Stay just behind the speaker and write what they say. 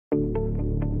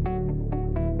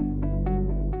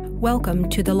Welcome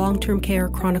to the Long-Term Care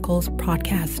Chronicles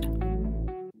podcast.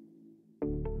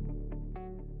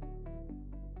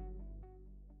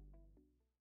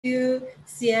 Thank you,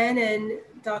 Hsien and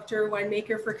Dr.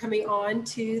 Winemaker, for coming on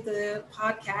to the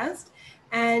podcast.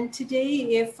 And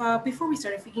today, if before we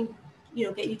start, if we can,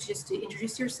 get you to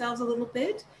introduce yourselves a little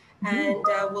bit, and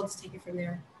we'll just take it from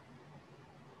there.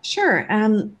 Sure.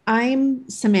 I'm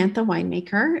Samantha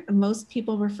Winemaker. Most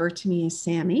people refer to me as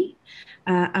Sammy.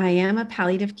 I am a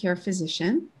palliative care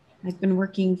physician. I've been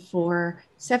working for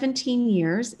 17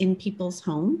 years in people's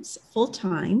homes,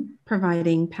 full-time,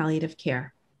 providing palliative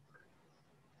care.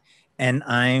 And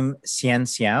I'm Hsien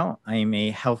Seow. I'm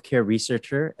a healthcare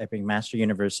researcher at McMaster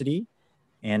University.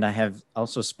 And I have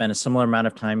also spent a similar amount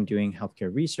of time doing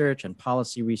healthcare research and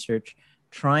policy research,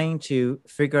 trying to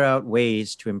figure out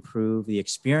ways to improve the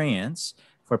experience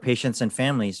for patients and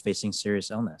families facing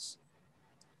serious illness.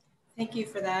 Thank you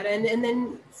for that. And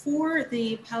then for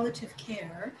the palliative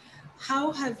care,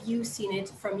 how have you seen it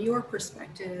from your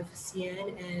perspective,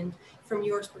 Hsien, and from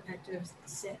your perspective,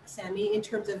 Sammy, in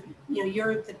terms of,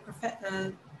 you're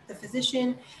the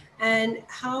physician, and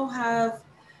how have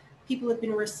people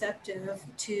been receptive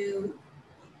to,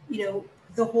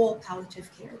 the whole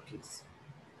palliative care piece?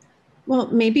 Well,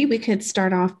 maybe we could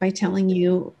start off by telling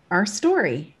you our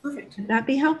story. Perfect. Would that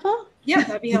be helpful? Yeah,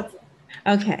 that'd be helpful.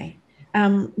 Okay.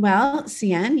 Well,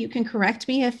 Hsien, you can correct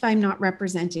me if I'm not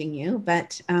representing you,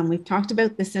 but we've talked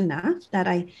about this enough that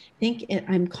I think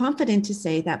I'm confident to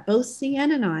say that both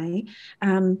Hsien and I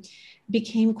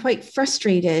became quite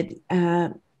frustrated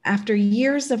after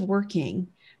years of working,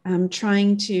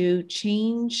 trying to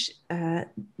change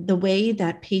the way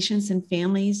that patients and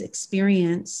families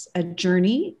experience a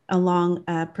journey along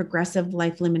a progressive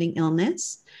life-limiting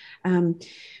illness.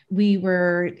 We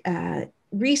were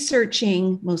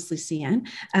researching, mostly Hsien,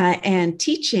 and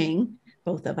teaching,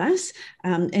 both of us,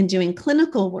 and doing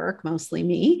clinical work, mostly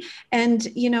me. And,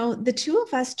 the two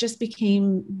of us just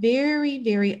became very,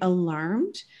 very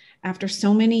alarmed after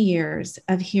so many years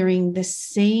of hearing the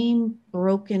same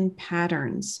broken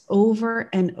patterns over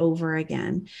and over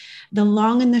again. The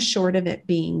long and the short of it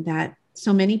being that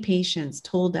so many patients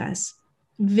told us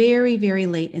very, very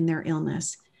late in their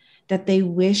illness that they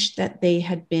wish that they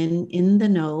had been in the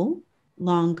know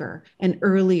longer and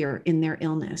earlier in their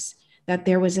illness, that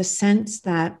there was a sense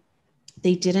that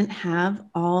they didn't have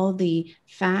all the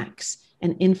facts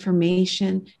and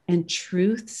information and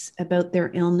truths about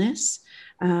their illness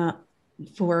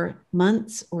for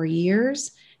months or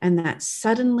years, and that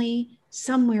suddenly,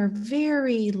 somewhere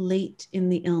very late in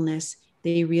the illness,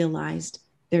 they realized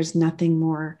there's nothing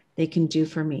more they can do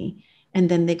for me. And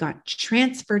then they got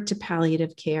transferred to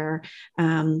palliative care,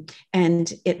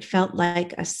 and it felt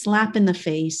like a slap in the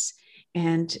face,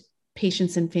 and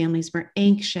patients and families were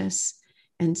anxious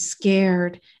and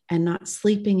scared and not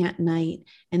sleeping at night.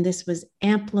 And this was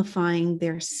amplifying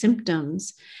their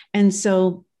symptoms. And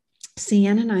so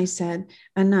Hsien and I said,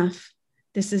 enough,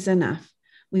 this is enough.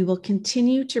 We will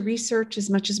continue to research as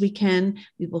much as we can.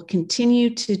 We will continue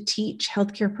to teach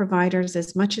healthcare providers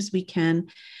as much as we can,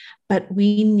 but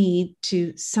we need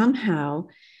to somehow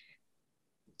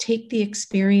take the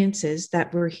experiences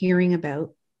that we're hearing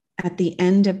about at the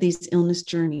end of these illness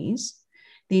journeys,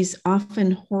 these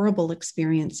often horrible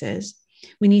experiences.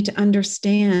 We need to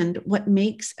understand what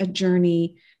makes a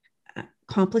journey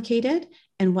complicated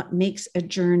and what makes a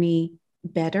journey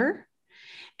better.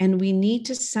 And we need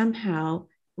to somehow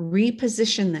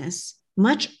reposition this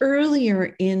much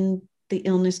earlier in the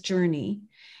illness journey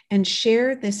and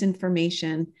share this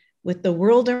information with the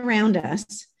world around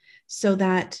us so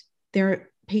that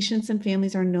their patients and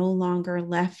families are no longer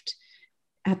left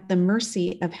at the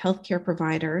mercy of healthcare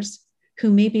providers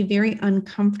who may be very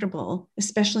uncomfortable,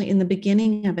 especially in the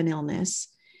beginning of an illness,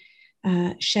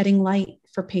 shedding light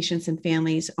for patients and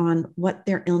families on what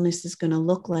their illness is going to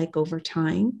look like over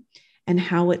time and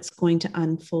how it's going to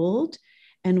unfold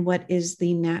and what is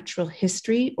the natural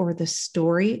history or the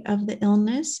story of the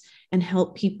illness, and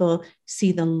help people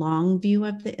see the long view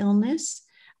of the illness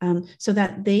so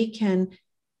that they can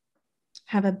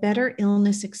have a better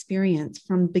illness experience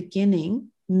from beginning,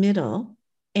 middle,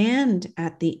 and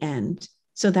at the end,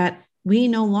 so that we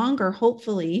no longer,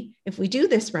 hopefully, if we do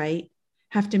this right,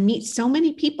 have to meet so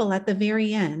many people at the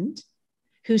very end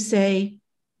who say,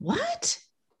 "What?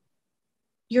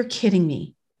 You're kidding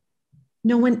me.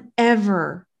 No one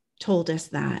ever told us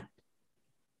that."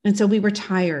 And so we were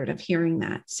tired of hearing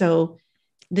that. So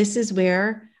this is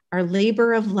where our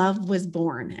labor of love was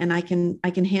born. And I can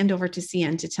hand over to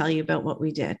Hsien to tell you about what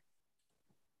we did.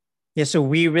 Yeah, so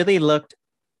we really looked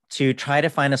to try to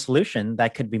find a solution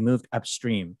that could be moved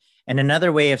upstream. And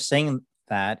another way of saying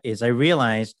that is I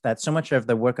realized that so much of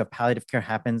the work of palliative care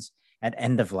happens at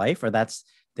end of life, or that's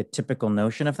the typical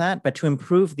notion of that. But to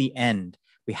improve the end,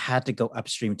 we had to go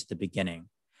upstream to the beginning.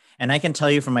 And I can tell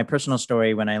you from my personal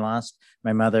story, when I lost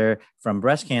my mother from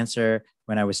breast cancer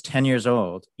when I was 10 years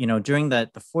old, during the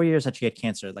 4 years that she had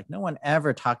cancer, like no one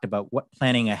ever talked about what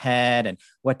planning ahead and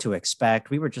what to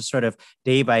expect. We were just sort of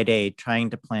day by day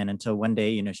trying to plan until one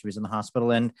day, she was in the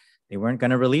hospital and they weren't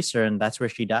going to release her. And that's where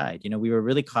she died. We were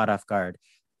really caught off guard.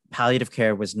 Palliative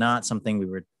care was not something we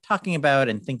were talking about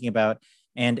and thinking about.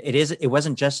 And it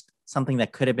wasn't just something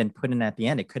that could have been put in at the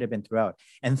end. It could have been throughout.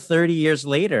 And 30 years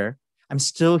later, I'm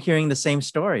still hearing the same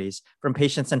stories from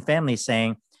patients and families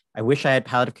saying, I wish I had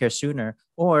palliative care sooner,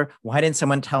 or why didn't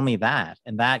someone tell me that?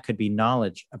 And that could be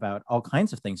knowledge about all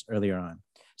kinds of things earlier on.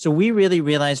 So we really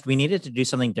realized we needed to do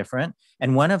something different.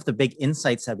 And one of the big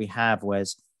insights that we have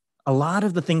was a lot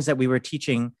of the things that we were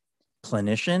teaching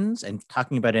clinicians and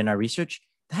talking about in our research,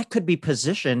 that could be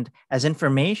positioned as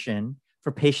information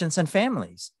for patients and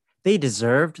families. They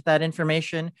deserved that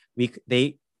information.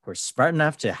 They were smart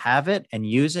enough to have it and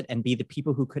use it and be the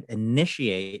people who could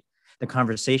initiate the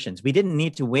conversations. We didn't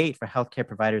need to wait for healthcare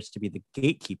providers to be the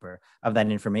gatekeeper of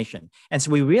that information. And so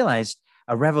we realized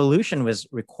a revolution was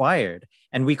required.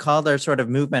 And we called our sort of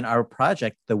movement, our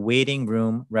project, the waiting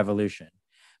room revolution,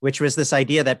 which was this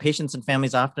idea that patients and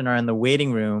families often are in the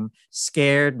waiting room,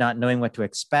 scared, not knowing what to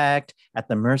expect, at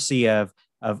the mercy of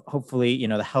hopefully,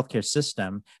 the healthcare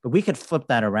system. But we could flip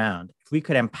that around. If we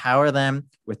could empower them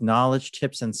with knowledge,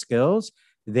 tips, and skills,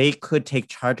 they could take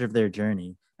charge of their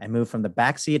journey and move from the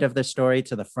backseat of their story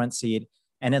to the front seat,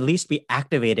 and at least be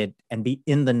activated and be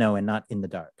in the know and not in the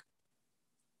dark.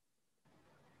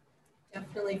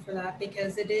 Definitely for that,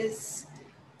 because it is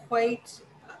quite,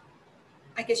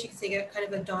 I guess you could say, kind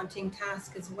of a daunting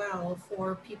task as well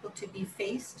for people to be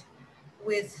faced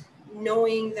with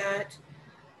knowing that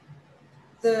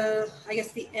the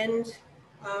end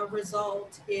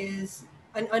result is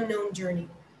an unknown journey,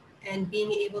 and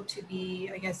being able to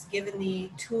be, given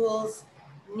the tools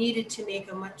needed to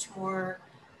make a much more,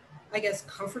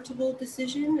 comfortable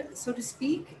decision, so to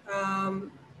speak. And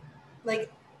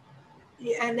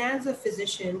as a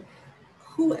physician,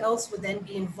 who else would then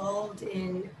be involved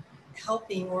in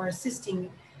helping or assisting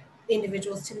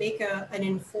individuals to make an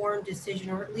informed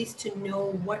decision, or at least to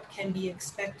know what can be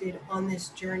expected on this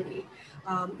journey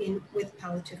with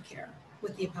palliative care,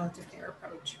 with the palliative care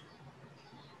approach?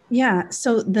 Yeah,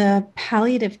 so the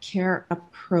palliative care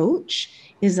approach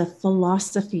is a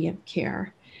philosophy of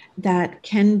care that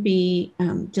can be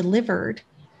delivered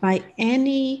by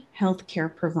any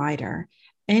healthcare provider,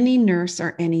 any nurse,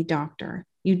 or any doctor.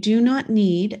 You do not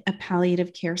need a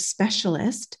palliative care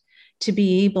specialist to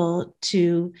be able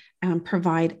to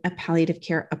provide a palliative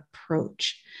care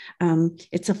approach.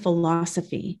 It's a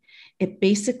philosophy. It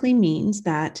basically means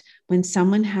that when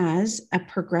someone has a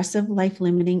progressive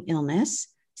life-limiting illness,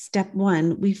 step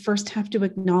one, we first have to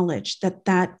acknowledge that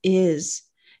that is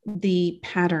the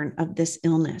pattern of this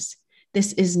illness.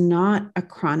 This is not a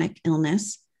chronic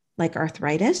illness like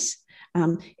arthritis.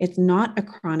 It's not a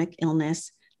chronic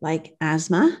illness like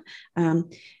asthma.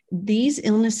 These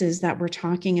illnesses that we're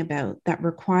talking about that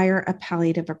require a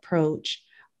palliative approach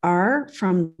are,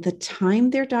 from the time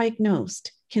they're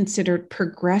diagnosed, considered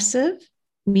progressive,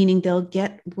 meaning they'll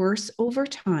get worse over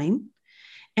time,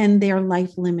 and they're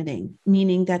life-limiting,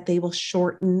 meaning that they will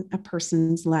shorten a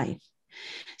person's life.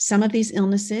 Some of these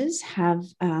illnesses have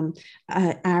an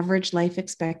average life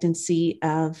expectancy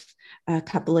of a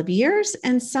couple of years,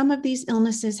 and some of these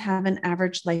illnesses have an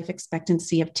average life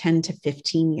expectancy of 10 to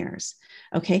 15 years.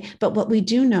 Okay, but what we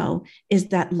do know is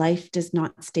that life does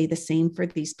not stay the same for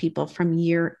these people from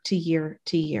year to year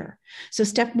to year. So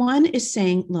step one is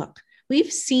saying, look,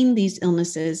 we've seen these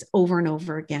illnesses over and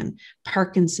over again: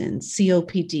 Parkinson's,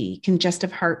 COPD,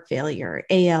 congestive heart failure,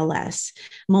 ALS,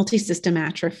 multisystem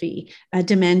atrophy,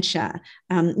 dementia,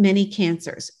 many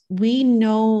cancers. We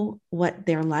know what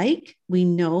they're like. We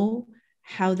know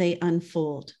how they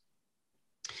unfold.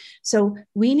 So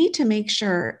we need to make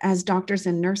sure, as doctors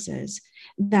and nurses,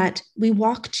 that we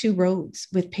walk two roads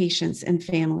with patients and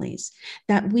families,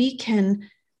 that we can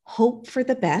hope for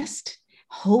the best,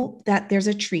 hope that there's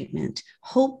a treatment,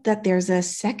 hope that there's a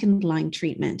second line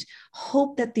treatment,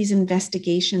 hope that these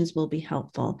investigations will be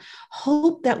helpful,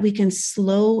 hope that we can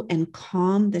slow and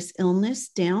calm this illness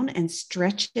down and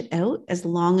stretch it out as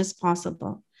long as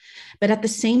possible. But at the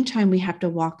same time, we have to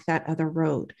walk that other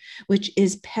road, which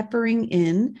is peppering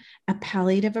in a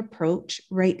palliative approach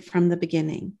right from the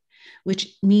beginning,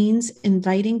 which means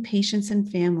inviting patients and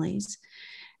families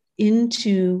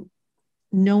into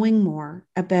knowing more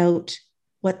about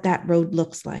what that road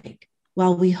looks like.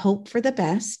 while we hope for the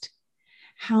best,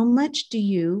 how much do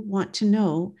you want to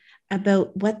know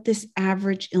about what this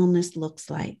average illness looks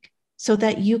like so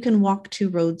that you can walk two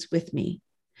roads with me?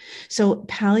 So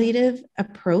palliative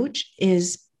approach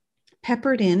is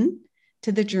peppered in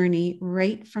to the journey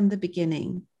right from the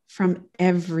beginning, from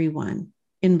everyone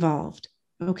involved,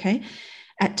 okay?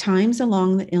 At times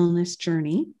along the illness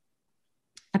journey,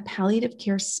 a palliative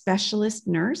care specialist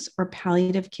nurse or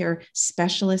palliative care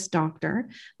specialist doctor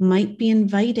might be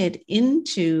invited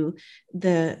into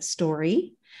the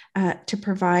story to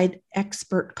provide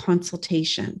expert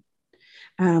consultation.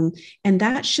 And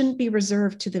that shouldn't be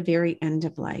reserved to the very end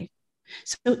of life.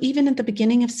 So even at the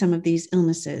beginning of some of these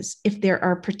illnesses, if there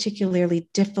are particularly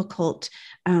difficult,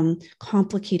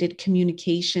 complicated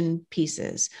communication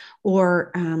pieces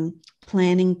or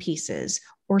planning pieces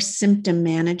or symptom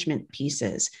management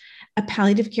pieces, a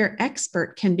palliative care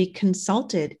expert can be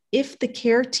consulted if the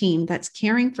care team that's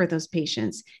caring for those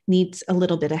patients needs a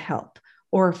little bit of help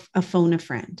or phone a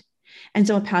friend. And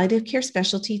so a palliative care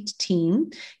specialty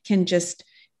team can just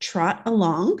trot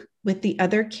along with the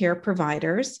other care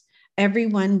providers,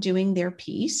 everyone doing their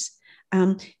piece.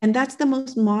 And that's the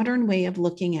most modern way of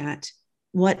looking at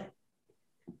what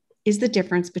is the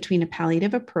difference between a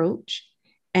palliative approach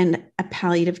and a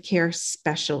palliative care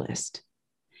specialist.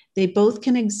 They both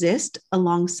can exist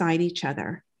alongside each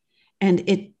other, and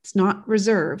it's not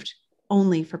reserved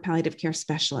only for palliative care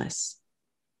specialists.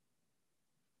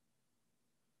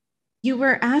 You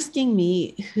were asking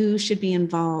me who should be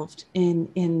involved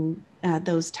in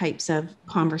those types of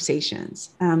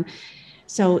conversations.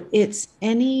 So it's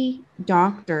any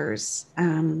doctor's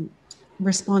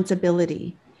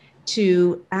responsibility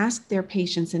to ask their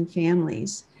patients and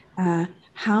families,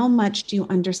 how much do you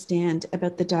understand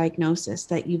about the diagnosis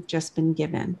that you've just been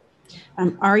given?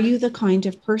 Are you the kind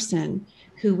of person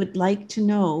who would like to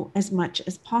know as much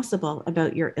as possible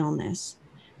about your illness?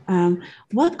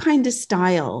 What kind of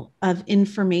style of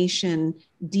information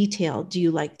detail do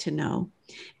you like to know?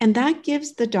 And that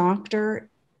gives the doctor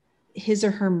his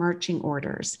or her marching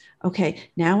orders. Okay,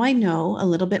 now I know a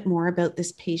little bit more about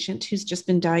this patient who's just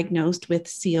been diagnosed with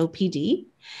COPD.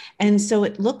 And so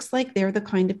it looks like they're the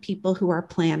kind of people who are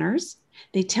planners.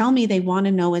 They tell me they want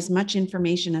to know as much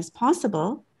information as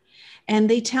possible. And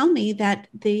they tell me that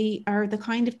they are the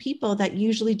kind of people that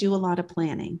usually do a lot of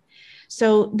planning.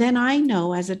 So then I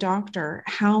know as a doctor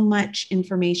how much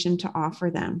information to offer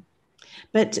them.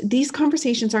 But these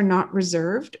conversations are not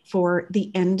reserved for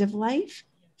the end of life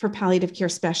for palliative care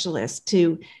specialists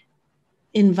to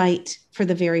invite for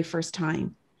the very first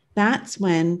time. That's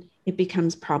when it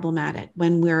becomes problematic,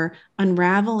 when we're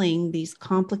unraveling these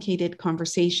complicated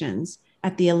conversations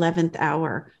at the 11th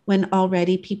hour, when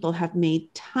already people have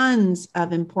made tons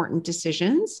of important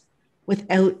decisions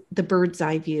without the bird's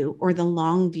eye view or the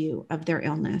long view of their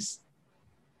illness.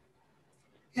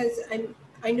 Because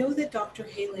I know that Dr.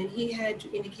 Hsien, he had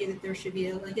indicated there should be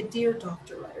a Dear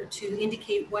Doctor letter to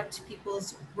indicate what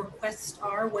people's requests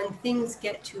are when things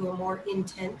get to a more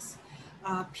intense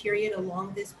period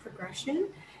along this progression.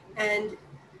 And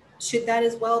should that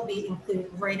as well be included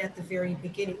right at the very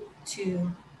beginning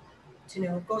to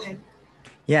know? Go ahead.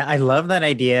 Yeah, I love that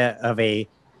idea of a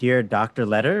Dear Doctor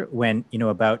letter when,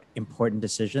 about important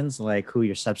decisions like who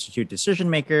your substitute decision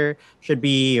maker should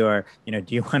be, or, do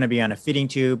you want to be on a feeding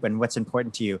tube and what's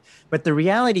important to you? But the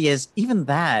reality is even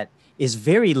that is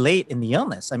very late in the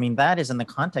illness. I mean, that is in the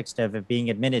context of it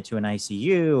being admitted to an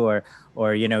ICU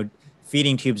or,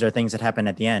 feeding tubes are things that happen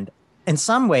at the end. In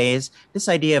some ways, this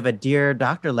idea of a Dear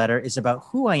Doctor letter is about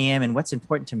who I am and what's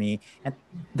important to me. And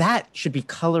that should be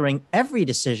coloring every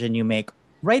decision you make,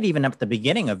 right even up at the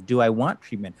beginning of, do I want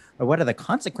treatment, or what are the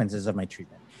consequences of my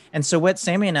treatment? And so what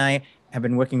Sammy and I have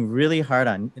been working really hard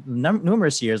on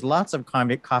numerous years, lots of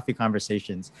coffee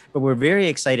conversations, but we're very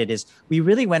excited is we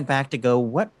really went back to go,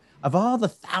 what of all the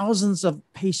thousands of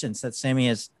patients that Sammy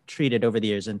has treated over the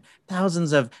years and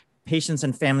thousands of patients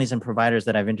and families and providers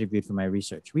that I've interviewed for my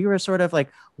research, we were sort of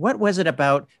like, what was it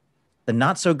about the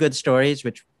not so good stories,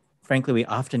 which frankly we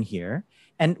often hear,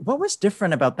 and what was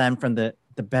different about them from the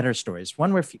better stories?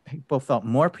 One where people felt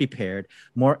more prepared,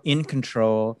 more in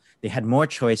control. They had more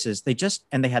choices. They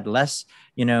had less,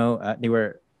 they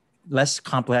were less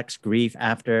complex grief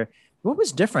after. What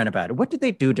was different about it? What did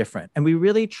they do different? And we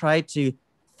really tried to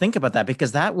think about that,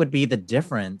 because that would be the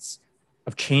difference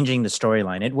of changing the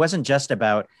storyline. It wasn't just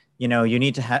about, you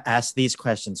need to ask these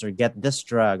questions or get this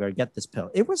drug or get this pill.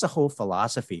 It was a whole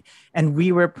philosophy. And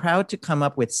we were proud to come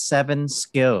up with 7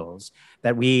 skills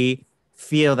that we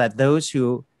feel that those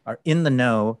who are in the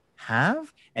know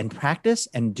have and practice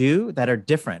and do that are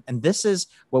different. And this is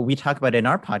what we talk about in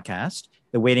our podcast,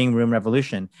 the waiting room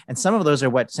revolution. And some of those are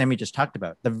what Sammy just talked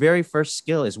about. The very first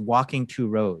skill is walking two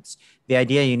roads. The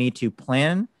idea you need to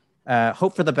plan,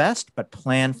 hope for the best, but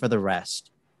plan for the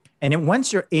rest. And then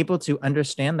once you're able to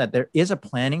understand that there is a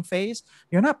planning phase,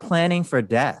 you're not planning for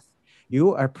death.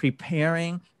 You are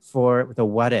preparing for the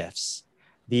what ifs,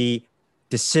 the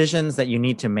decisions that you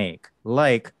need to make.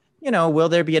 Like, will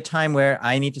there be a time where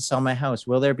I need to sell my house?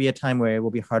 Will there be a time where it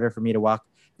will be harder for me to walk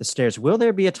the stairs? Will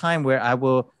there be a time where I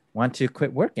will want to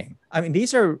quit working? I mean,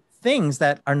 these are things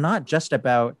that are not just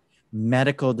about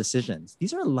medical decisions.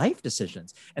 These are life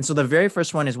decisions. And so the very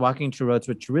first one is walking two roads,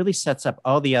 which really sets up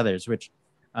all the others, which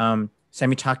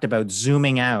Sammy talked about,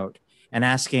 zooming out and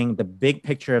asking the big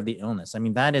picture of the illness. I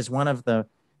mean, that is one of the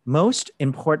most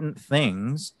important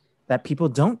things that people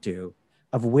don't do,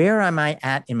 of where am I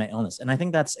at in my illness? And I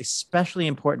think that's especially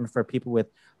important for people with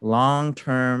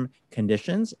long-term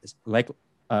conditions, like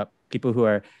people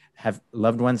who have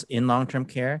loved ones in long-term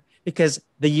care, because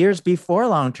the years before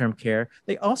long-term care,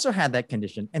 they also had that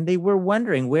condition and they were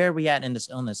wondering, where are we at in this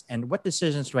illness and what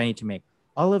decisions do I need to make?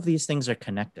 All of these things are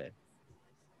connected.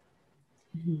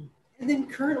 Mm-hmm. And then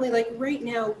currently, like right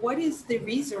now, what is the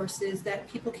resources that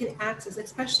people can access,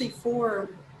 especially for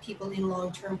people in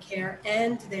long-term care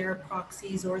and their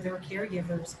proxies or their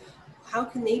caregivers? How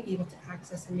can they be able to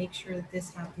access and make sure that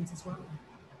this happens as well?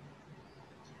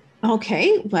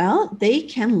 Okay, well, they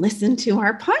can listen to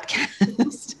our podcast.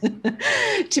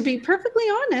 To be perfectly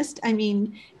honest, I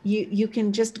mean, you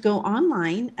can just go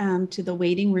online to the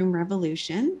Waiting Room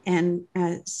Revolution, and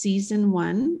season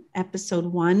 1, episode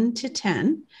 1 to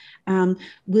 10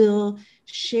 will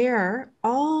share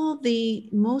all the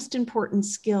most important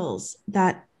skills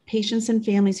that patients and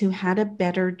families who had a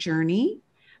better journey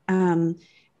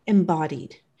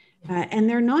embodied. And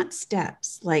they're not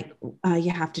steps like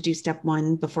you have to do step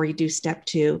 1 before you do step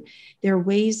 2. They're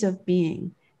ways of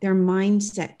being, their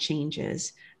mindset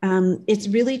changes. It's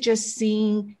really just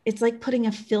seeing, it's like putting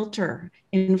a filter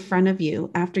in front of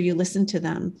you after you listen to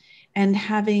them and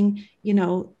having,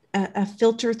 a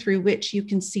filter through which you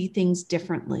can see things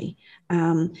differently.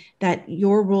 That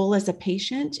your role as a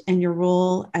patient and your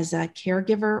role as a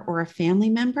caregiver or a family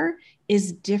member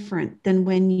is different than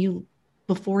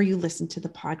before you listen to the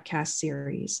podcast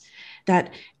series.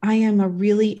 That I am a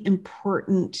really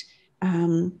important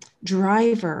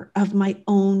driver of my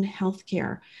own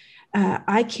healthcare.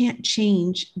 I can't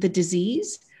change the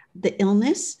disease, the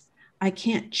illness. I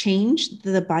can't change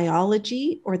the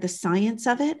biology or the science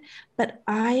of it, but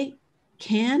I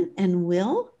can and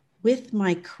will, with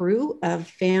my crew of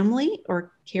family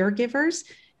or caregivers,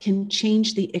 can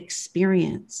change the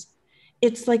experience.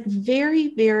 It's like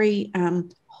very, very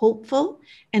hopeful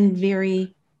and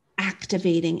very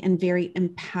activating and very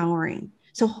empowering.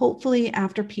 So hopefully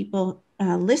after people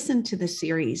listen to the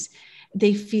series,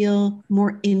 they feel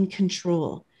more in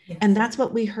control. Yes. And that's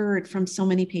what we heard from so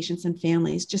many patients and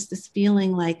families, just this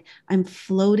feeling like I'm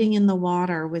floating in the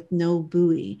water with no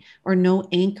buoy or no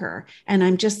anchor. And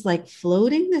I'm just like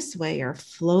floating this way or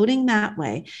floating that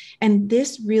way. And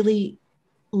this really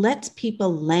lets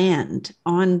people land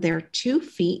on their 2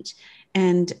 feet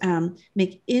and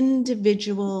make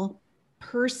individual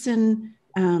person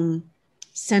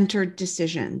centered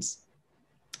decisions.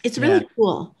 It's really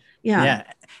cool. Yeah.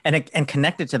 And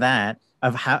connected to that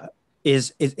of how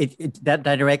is that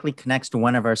directly connects to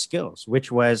one of our skills,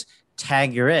 which was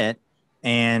tag your it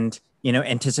and,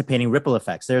 anticipating ripple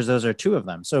effects. Those are 2 of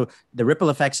them. So the ripple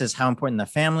effects is how important the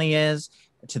family is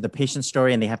to the patient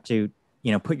story. And they have to,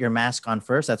 put your mask on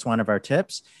first. That's one of our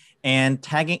tips. And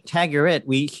tag your it.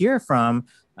 We hear from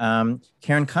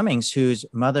Karen Cummings, whose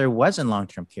mother was in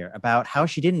long-term care, about how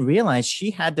she didn't realize she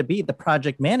had to be the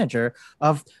project manager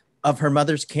of her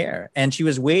mother's care. And she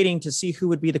was waiting to see who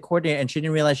would be the coordinator. And she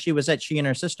didn't realize she and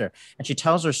her sister. And she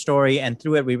tells her story. And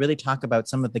through it, we really talk about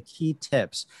some of the key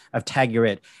tips of Tag Your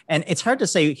It. And it's hard to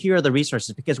say, here are the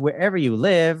resources, because wherever you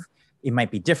live, it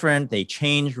might be different. They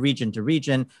change region to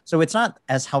region. So it's not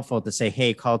as helpful to say,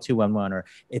 hey, call 211, or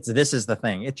this is the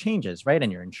thing. It changes, right?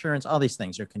 And your insurance, all these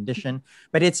things, your condition.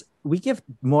 But we give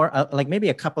more, like maybe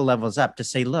a couple levels up to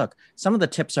say, look, some of the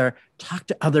tips are talk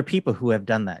to other people who have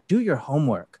done that. Do your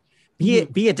homework.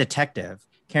 Be a detective.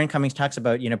 Karen Cummings talks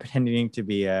about, pretending to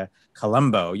be a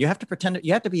Columbo. You have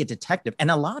to be a detective. And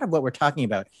a lot of what we're talking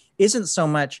about isn't so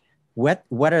much what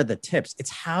are the tips. It's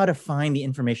how to find the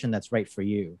information that's right for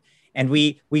you. And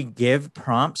we give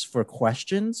prompts for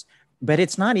questions, but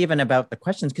it's not even about the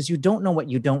questions, because you don't know what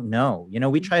you don't know.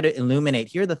 We try to illuminate,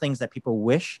 here are the things that people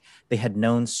wish they had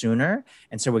known sooner.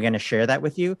 And so we're going to share that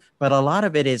with you. But a lot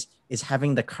of it is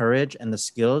having the courage and the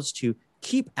skills to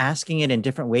keep asking it in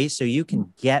different ways so you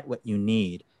can get what you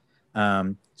need.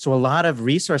 So a lot of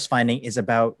resource finding is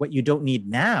about what you don't need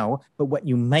now, but what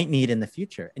you might need in the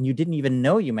future. And you didn't even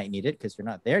know you might need it because you're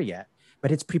not there yet,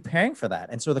 but it's preparing for that.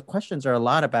 And so the questions are a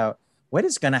lot about what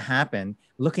is going to happen,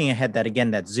 looking ahead, that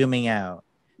again, that zooming out,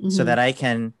 so that I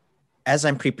can, as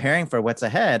I'm preparing for what's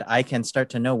ahead, I can start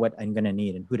to know what I'm going to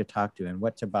need and who to talk to and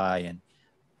what to buy and,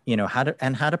 how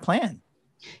to plan.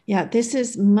 Yeah, this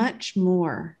is much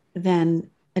more than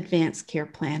advanced care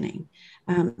planning.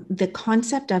 The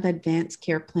concept of advanced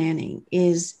care planning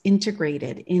is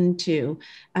integrated into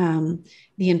the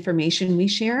information we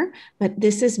share, but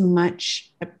this is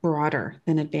much broader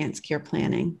than advanced care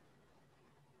planning.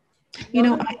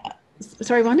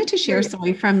 I wanted to share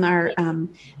something from our,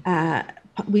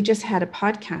 we just had a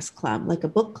podcast club, like a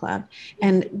book club.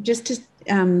 And just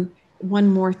to, one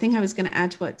more thing I was going to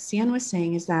add to what Hsien was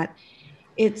saying is that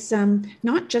it's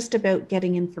not just about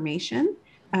getting information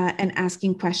and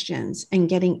asking questions and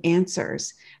getting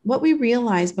answers. What we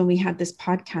realized when we had this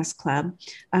podcast club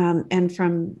and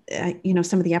from,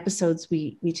 some of the episodes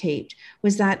we taped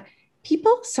was that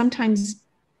people sometimes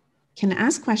can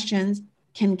ask questions,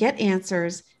 can get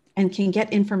answers, and can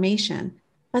get information,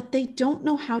 but they don't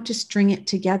know how to string it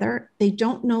together. They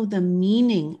don't know the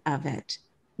meaning of it.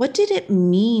 What did it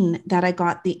mean that I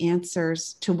got the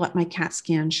answers to what my CAT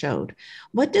scan showed?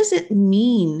 What does it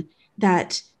mean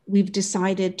that we've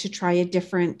decided to try a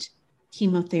different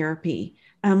chemotherapy?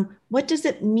 What does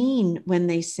it mean when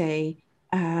they say,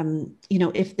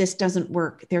 if this doesn't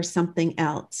work, there's something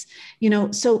else?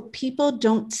 So people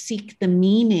don't seek the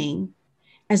meaning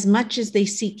as much as they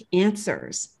seek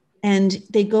answers, and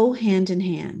they go hand in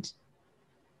hand.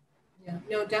 Yeah,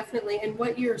 no, definitely. And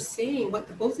what you're saying, what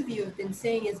the both of you have been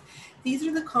saying is these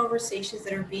are the conversations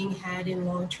that are being had in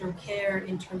long-term care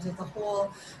in terms of the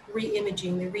whole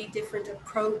re-imaging, the different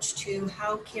approach to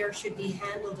how care should be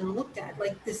handled and looked at.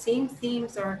 Like the same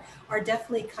themes are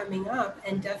definitely coming up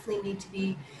and definitely need to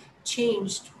be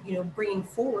changed, bringing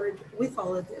forward with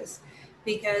all of this.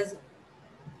 Because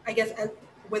I guess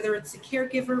whether it's a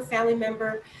caregiver, family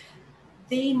member,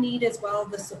 they need as well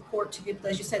the support to be,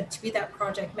 as you said, to be that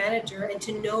project manager and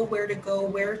to know where to go,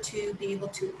 where to be able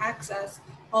to access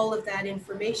all of that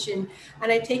information. And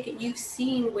I take it you've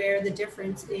seen where the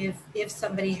difference, if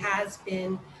somebody has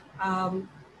been, have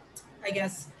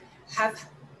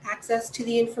access to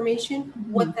the information,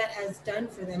 what that has done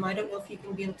for them. I don't know if you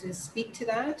can be able to speak to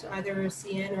that, either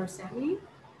Hsien or Sammy.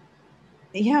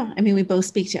 Yeah, I mean, we both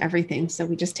speak to everything, so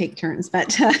we just take turns,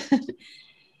 but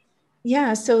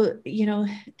yeah, so,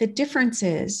 the difference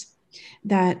is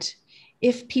that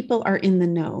if people are in the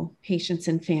know, patients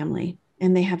and family,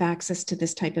 and they have access to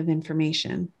this type of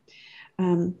information,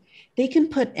 they can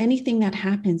put anything that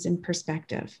happens in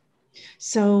perspective.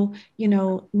 So,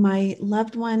 my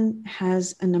loved one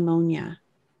has a pneumonia.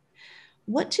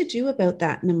 What to do about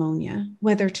that pneumonia,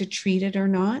 whether to treat it or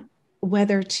not,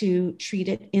 whether to treat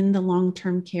it in the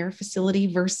long-term care facility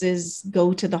versus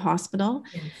go to the hospital.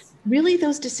 Yes. Really,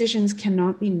 those decisions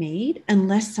cannot be made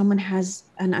unless someone has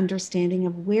an understanding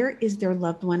of where is their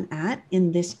loved one at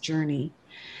in this journey.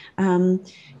 That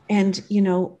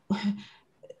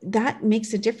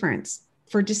makes a difference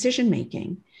for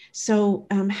decision-making. So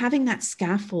having that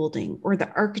scaffolding or the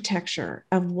architecture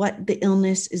of what the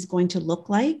illness is going to look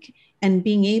like and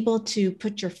being able to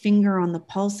put your finger on the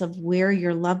pulse of where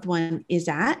your loved one is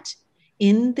at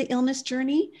in the illness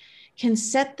journey can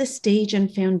set the stage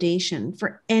and foundation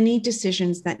for any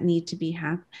decisions that need to be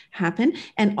happen.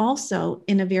 And also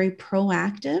in a very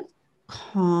proactive,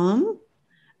 calm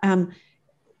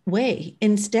way,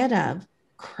 instead of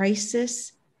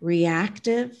crisis,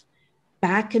 reactive,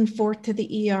 back and forth to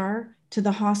the ER, to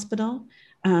the hospital,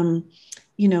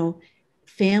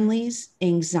 families'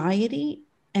 anxiety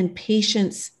and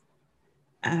patients'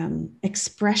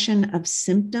 expression of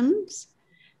symptoms,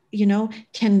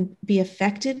 can be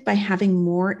affected by having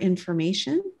more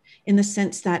information, in the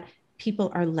sense that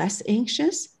people are less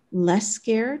anxious, less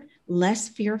scared, less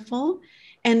fearful.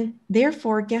 And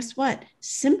therefore, guess what?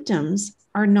 Symptoms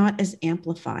are not as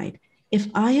amplified. If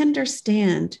I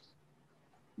understand,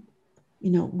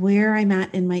 where I'm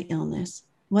at in my illness,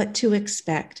 what to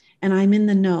expect, and I'm in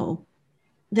the know,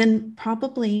 then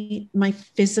probably my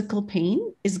physical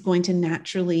pain is going to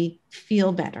naturally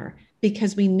feel better,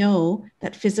 because we know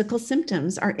that physical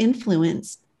symptoms are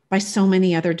influenced by so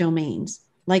many other domains,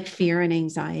 like fear and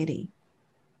anxiety.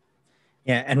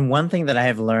 Yeah, and one thing that I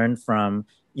have learned from,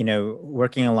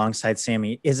 working alongside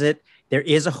Sammy there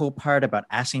is a whole part about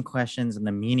asking questions and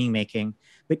the meaning making,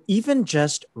 but even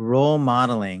just role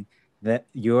modeling that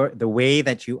the way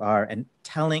that you are and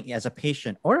telling as a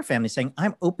patient or a family, saying,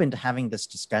 I'm open to having this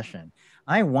discussion.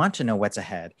 I want to know what's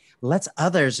ahead. Let's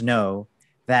others know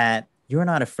that you're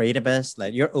not afraid of us,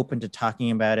 that you're open to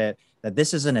talking about it, that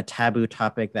this isn't a taboo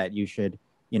topic that you should,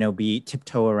 be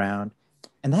tiptoe around.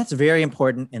 And that's very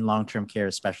important in long-term care,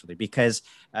 especially because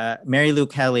Mary Lou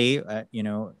Kelly,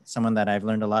 someone that I've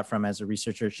learned a lot from as a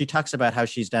researcher, she talks about how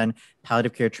she's done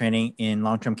palliative care training in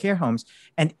long-term care homes.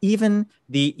 And even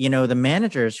the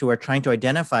managers who are trying to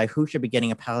identify who should be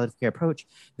getting a palliative care approach,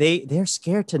 they're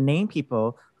scared to name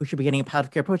people who should be getting a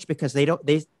palliative care approach because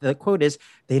the quote is,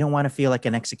 they don't want to feel like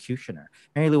an executioner.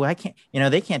 Mary Lou,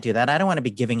 they can't do that. I don't want to be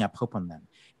giving up hope on them.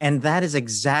 And that is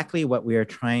exactly what we are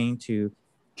trying to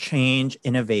change,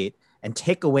 innovate, and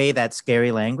take away that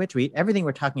scary language. Everything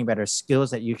we're talking about are skills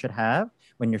that you should have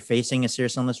when you're facing a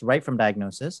serious illness right from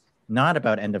diagnosis, not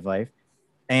about end of life.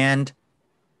 And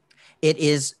it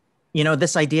is,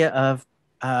 this idea of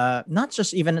not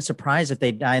just even a surprise if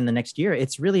they die in the next year.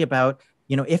 It's really about,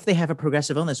 if they have a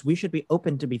progressive illness, we should be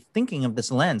open to be thinking of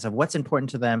this lens of what's important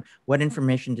to them, what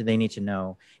information do they need to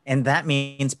know. And that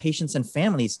means patients and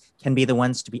families can be the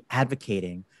ones to be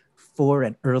advocating for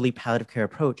an early palliative care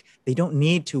approach. They don't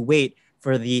need to wait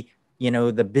for the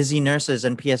busy nurses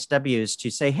and PSWs to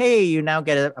say, hey, you now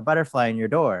get a butterfly in your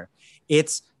door.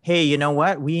 It's, hey, you know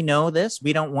what? We know this.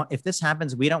 If this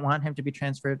happens, we don't want him to be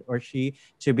transferred or she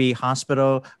to be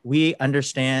hospital. We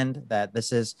understand that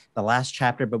this is the last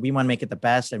chapter, but we want to make it the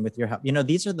best. And with your help,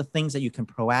 these are the things that you can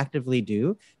proactively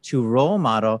do to role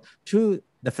model to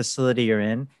the facility you're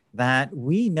in, that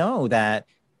we know that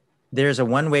there's a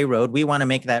one-way road. We want to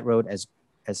make that road as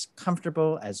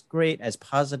comfortable, as great, as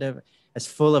positive, as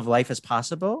full of life as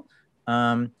possible.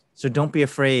 So don't be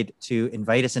afraid to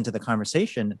invite us into the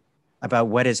conversation about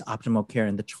what is optimal care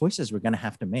and the choices we're going to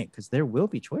have to make, because there will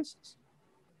be choices.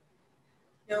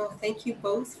 No, thank you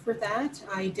both for that.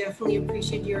 I definitely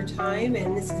appreciate your time,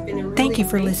 and this has been a really Thank you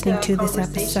for great, listening to this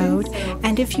episode.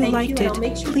 And if you liked it,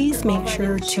 please make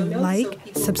sure to like,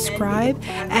 subscribe,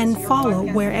 and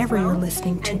follow wherever you're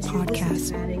listening to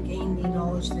podcasts. And gain the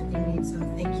knowledge that they need. So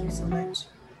thank you so much.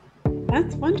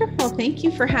 That's wonderful. Thank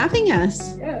you for having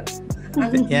us. Yeah.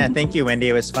 Yeah, thank you, Wendy.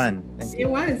 It was fun. It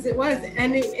was.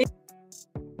 And it